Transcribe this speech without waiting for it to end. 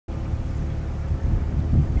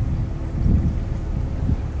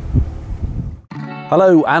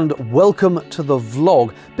Hello and welcome to the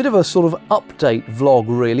vlog. Bit of a sort of update vlog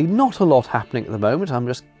really, not a lot happening at the moment. I'm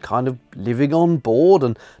just kind of living on board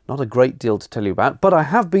and not a great deal to tell you about, but I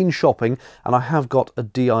have been shopping and I have got a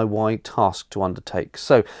DIY task to undertake.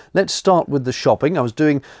 So let's start with the shopping. I was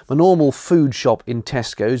doing my normal food shop in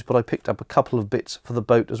Tesco's, but I picked up a couple of bits for the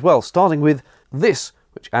boat as well, starting with this,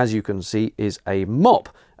 which as you can see is a mop.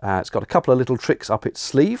 It's got a couple of little tricks up its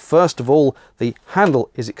sleeve. First of all, the handle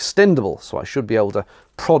is extendable, so I should be able to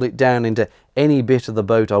prod it down into any bit of the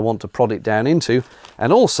boat I want to prod it down into.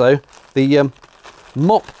 And also, the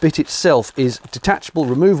mop bit itself is detachable,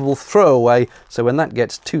 removable, throwaway, so when that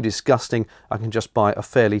gets too disgusting, I can just buy a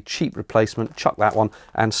fairly cheap replacement, chuck that one,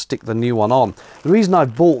 and stick the new one on. The reason I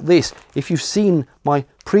bought this, if you've seen my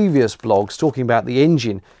previous vlogs talking about the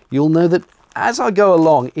engine, you'll know that as I go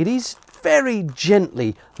along, it is very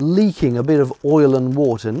gently leaking a bit of oil and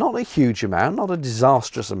water. Not a huge amount, not a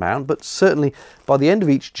disastrous amount, but certainly by the end of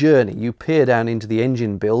each journey you peer down into the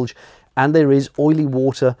engine bilge and there is oily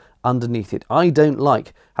water underneath it. I don't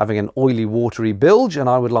like having an oily watery bilge and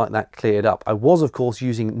I would like that cleared up. I was of course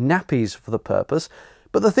using nappies for the purpose,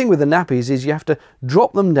 but the thing with the nappies is you have to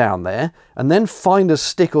drop them down there and then find a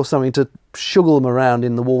stick or something to shuggle them around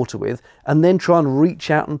in the water with and then try and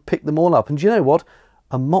reach out and pick them all up. And do you know what?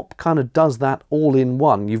 A mop kind of does that all in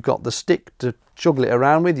one. You've got the stick to juggle it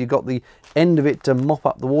around with, you've got the end of it to mop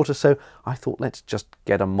up the water, so I thought let's just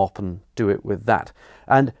get a mop and do it with that.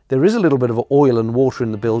 And there is a little bit of oil and water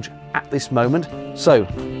in the bilge at this moment, so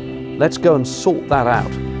let's go and sort that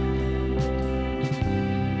out.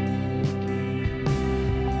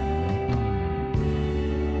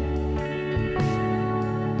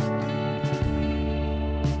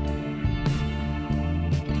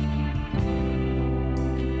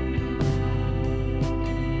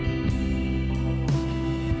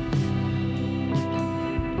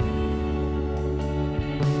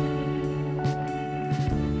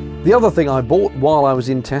 The other thing I bought while I was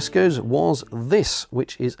in Tesco's was this,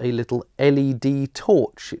 which is a little LED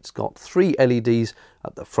torch. It's got 3 LEDs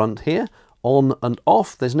at the front here, on and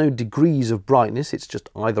off. There's no degrees of brightness, it's just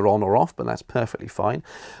either on or off, but that's perfectly fine.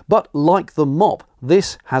 But like the mop,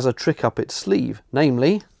 this has a trick up its sleeve,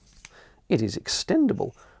 namely, it is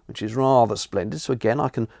extendable, which is rather splendid. So again, I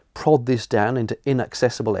can prod this down into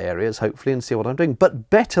inaccessible areas, hopefully, and see what I'm doing.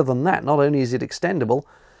 But better than that, not only is it extendable,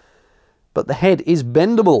 but the head is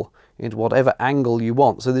bendable into whatever angle you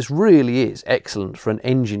want. So this really is excellent for an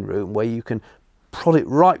engine room where you can prod it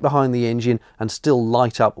right behind the engine and still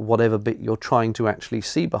light up whatever bit you're trying to actually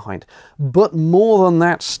see behind. But more than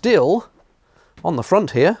that still, on the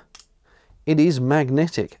front here, it is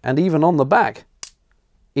magnetic, and even on the back,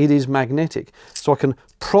 it is magnetic. So I can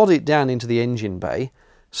prod it down into the engine bay,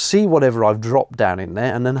 see whatever I've dropped down in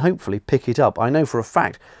there, and then hopefully pick it up. I know for a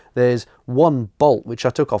fact there's one bolt which I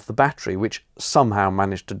took off the battery which somehow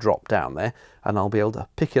managed to drop down there, and I'll be able to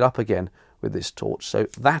pick it up again with this torch. So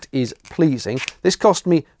that is pleasing. This cost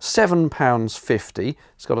me £7.50.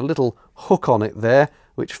 It's got a little hook on it there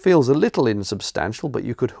which feels a little insubstantial, but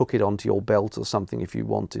you could hook it onto your belt or something if you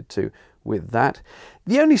wanted to with that.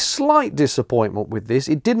 The only slight disappointment with this,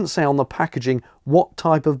 it didn't say on the packaging what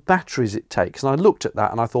type of batteries it takes, and I looked at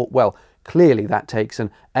that and I thought, well, clearly that takes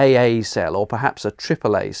an AA cell or perhaps a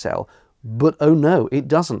AAA cell, but oh no, it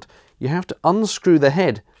doesn't. You have to unscrew the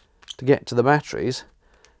head to get to the batteries,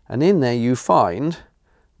 and in there you find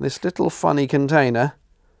this little funny container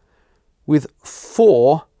with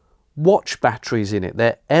 4 watch batteries in it.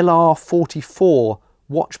 They're LR44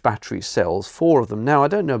 watch battery cells, 4 of them. Now, I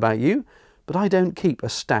don't know about you, but I don't keep a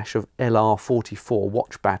stash of LR44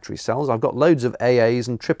 watch battery cells. I've got loads of AAs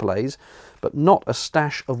and AAAs, but not a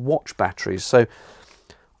stash of watch batteries. So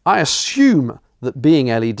I assume that being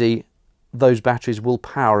LED, those batteries will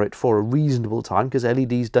power it for a reasonable time, because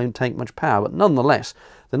LEDs don't take much power, but nonetheless,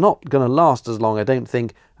 they're not going to last as long, I don't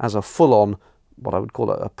think, as a full-on, what I would call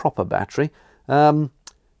a proper battery.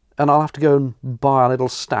 And I'll have to go and buy a little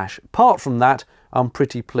stash. Apart from that, I'm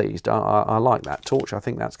pretty pleased. I like that torch. I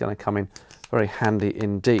think that's going to come in very handy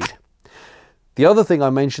indeed. The other thing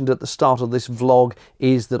I mentioned at the start of this vlog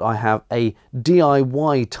is that I have a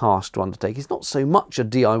DIY task to undertake. It's not so much a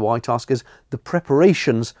DIY task as the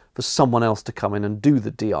preparations for someone else to come in and do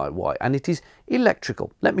the DIY, and it is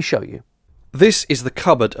electrical. Let me show you. This is the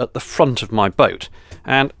cupboard at the front of my boat,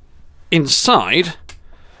 and inside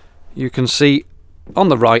you can see on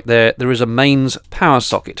the right there is a mains power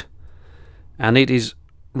socket, and it is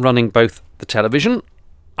running both the television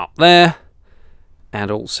up there and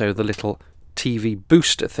also the little TV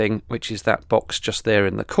booster thing, which is that box just there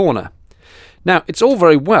in the corner. Now, it's all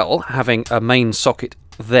very well having a main socket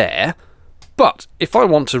there, But if I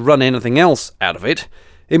want to run anything else out of it,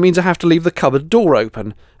 it means I have to leave the cupboard door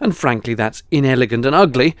open, and frankly that's inelegant and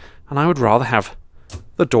ugly, and I would rather have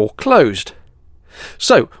the door closed.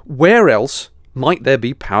 So, where else might there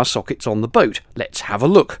be power sockets on the boat? Let's have a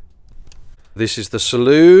look. This is the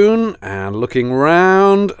saloon, and looking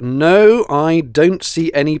round, no, I don't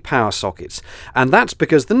see any power sockets. And that's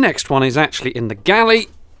because the next one is actually in the galley,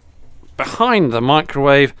 behind the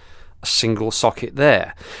microwave, a single socket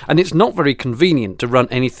there. And it's not very convenient to run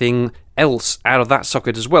anything else out of that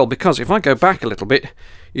socket as well, because if I go back a little bit,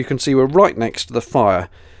 you can see we're right next to the fire,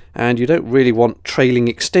 and you don't really want trailing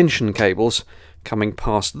extension cables coming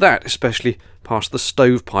past that, especially past the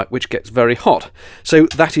stovepipe, which gets very hot. So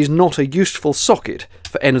that is not a useful socket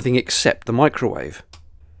for anything except the microwave.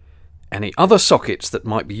 Any other sockets that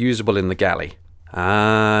might be usable in the galley?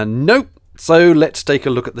 Nope. So let's take a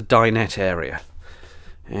look at the dinette area.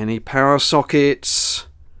 Any power sockets?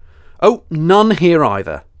 Oh, none here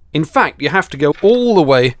either. In fact, you have to go all the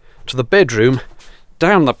way to the bedroom,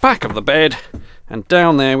 down the back of the bed, and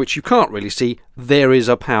down there, which you can't really see, there is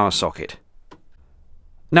a power socket.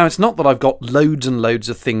 Now, it's not that I've got loads and loads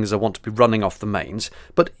of things I want to be running off the mains,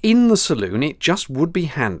 but in the saloon it just would be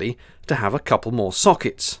handy to have a couple more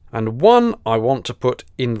sockets. And one I want to put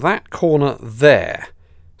in that corner there,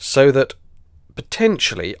 so that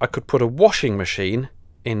potentially I could put a washing machine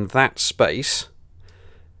in that space,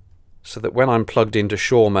 so that when I'm plugged into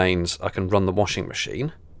shore mains I can run the washing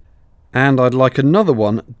machine. And I'd like another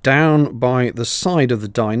one down by the side of the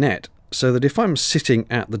dinette, so that if I'm sitting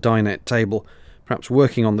at the dinette table perhaps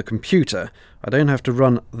working on the computer, I don't have to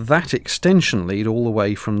run that extension lead all the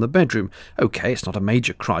way from the bedroom. Okay, it's not a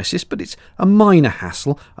major crisis, but it's a minor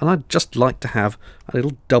hassle, and I'd just like to have a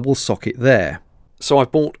little double socket there. So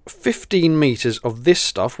I've bought 15 metres of this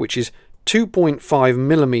stuff, which is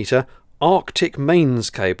 2.5mm Arctic mains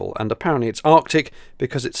cable, and apparently it's Arctic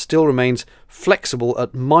because it still remains flexible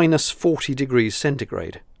at -40 degrees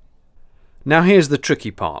centigrade. Now here's the tricky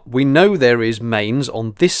part. We know there is mains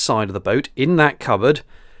on this side of the boat, in that cupboard,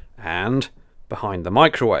 and behind the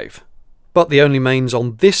microwave. But the only mains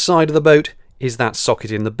on this side of the boat is that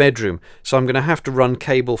socket in the bedroom. So I'm going to have to run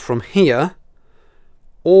cable from here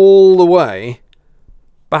all the way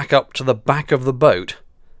back up to the back of the boat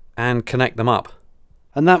and connect them up.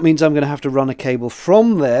 And that means I'm going to have to run a cable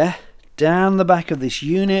from there, down the back of this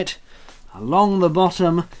unit, along the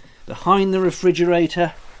bottom, behind the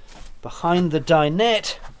refrigerator, behind the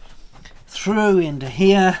dinette, through into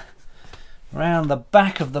here, round the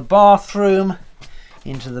back of the bathroom,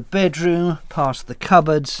 into the bedroom, past the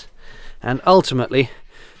cupboards, and ultimately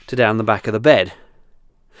to down the back of the bed.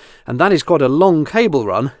 And that is quite a long cable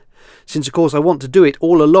run, since of course I want to do it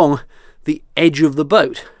all along the edge of the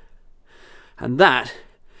boat. And that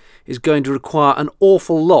is going to require an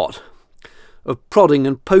awful lot of prodding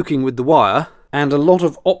and poking with the wire, and a lot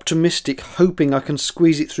of optimistic hoping I can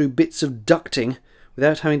squeeze it through bits of ducting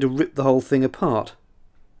without having to rip the whole thing apart.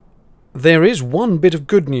 There is one bit of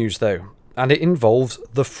good news though, and it involves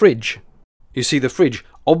the fridge. You see, the fridge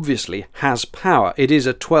obviously has power. It is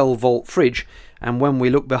a 12-volt fridge, and when we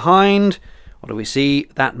look behind, what do we see?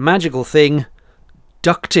 That magical thing,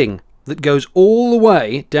 ducting, that goes all the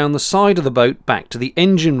way down the side of the boat back to the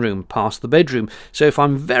engine room past the bedroom. So if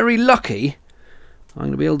I'm very lucky, I'm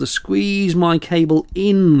going to be able to squeeze my cable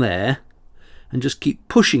in there and just keep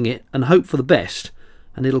pushing it and hope for the best,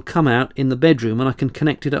 and it'll come out in the bedroom and I can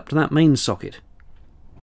connect it up to that main socket.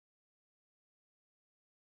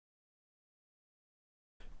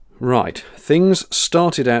 Right, things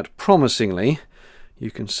started out promisingly.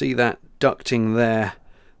 You can see that ducting there.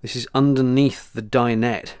 This is underneath the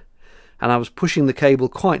dinette, and I was pushing the cable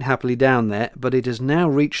quite happily down there, but it has now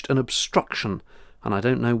reached an obstruction and I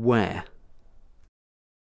don't know where.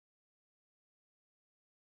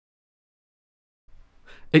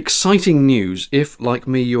 Exciting news if, like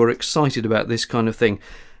me, you're excited about this kind of thing.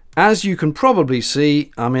 As you can probably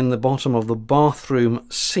see, I'm in the bottom of the bathroom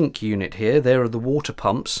sink unit here. There are the water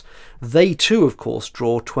pumps. They too, of course,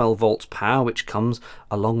 draw 12 volts power, which comes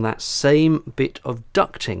along that same bit of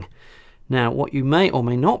ducting. Now, what you may or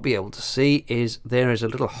may not be able to see is there is a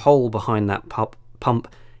little hole behind that pump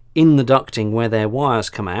in the ducting where their wires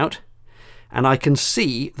come out, and I can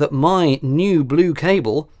see that my new blue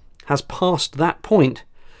cable has passed that point.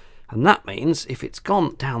 And that means if it's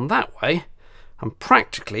gone down that way, I'm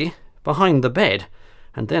practically behind the bed,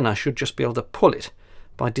 and then I should just be able to pull it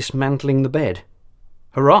by dismantling the bed.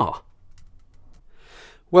 Hurrah!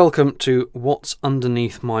 Welcome to what's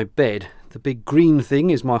underneath my bed. The big green thing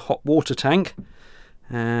is my hot water tank,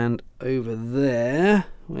 and over there,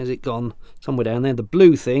 where's it gone? Somewhere down there, the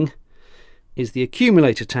blue thing is the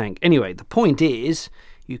accumulator tank. Anyway, the point is,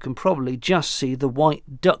 you can probably just see the white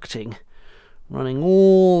ducting running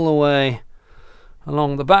all the way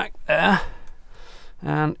along the back there.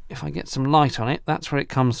 And if I get some light on it, that's where it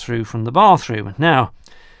comes through from the bathroom. Now,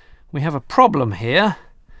 we have a problem here,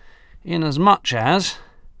 in as much as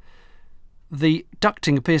the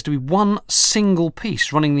ducting appears to be one single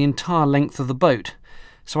piece running the entire length of the boat.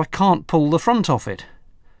 So I can't pull the front off it,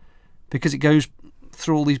 because it goes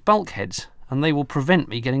through all these bulkheads, and they will prevent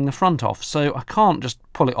me getting the front off. So I can't just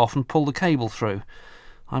pull it off and pull the cable through.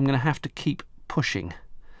 I'm going to have to keep pushing,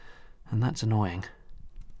 and that's annoying.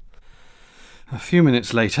 A few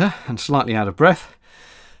minutes later, and slightly out of breath,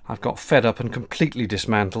 I've got fed up and completely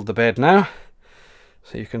dismantled the bed now.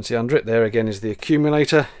 So you can see under it there again is the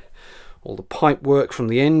accumulator, all the pipe work from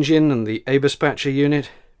the engine and the Eberspacher unit.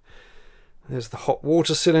 There's the hot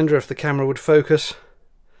water cylinder if the camera would focus.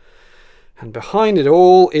 And behind it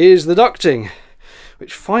all is the ducting,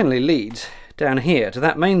 which finally leads down here to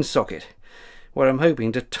that main socket, where I'm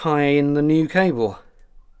hoping to tie in the new cable.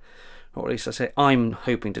 Or at least I say I'm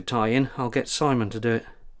hoping to tie in. I'll get Simon to do it,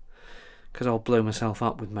 because I'll blow myself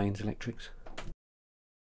up with mains electrics.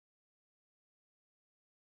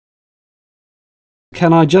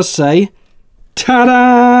 Can I just say,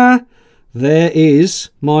 ta-da! There is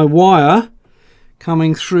my wire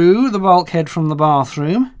coming through the bulkhead from the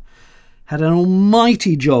bathroom. Had an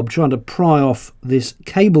almighty job trying to pry off this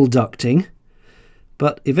cable ducting,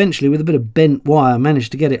 but eventually with a bit of bent wire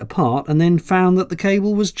managed to get it apart, and then found that the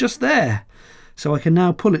cable was just there, so I can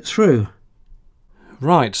now pull it through.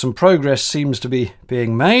 Right, some progress seems to be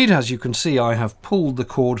being made. As you can see, I have pulled the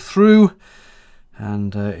cord through,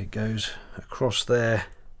 and it goes across there,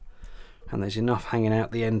 and there's enough hanging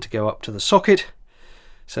out the end to go up to the socket.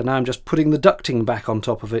 So now I'm just putting the ducting back on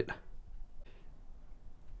top of it.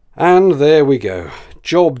 And there we go,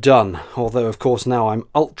 job done. Although of course now I'm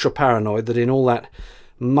ultra paranoid that in all that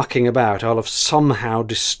mucking about I'll have somehow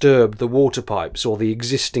disturbed the water pipes or the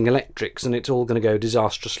existing electrics, and it's all going to go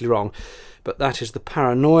disastrously wrong. But that is the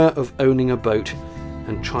paranoia of owning a boat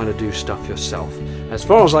and trying to do stuff yourself. As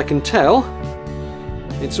far as I can tell,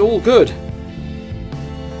 it's all good.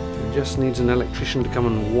 It just needs an electrician to come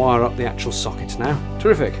and wire up the actual sockets now.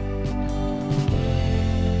 Terrific.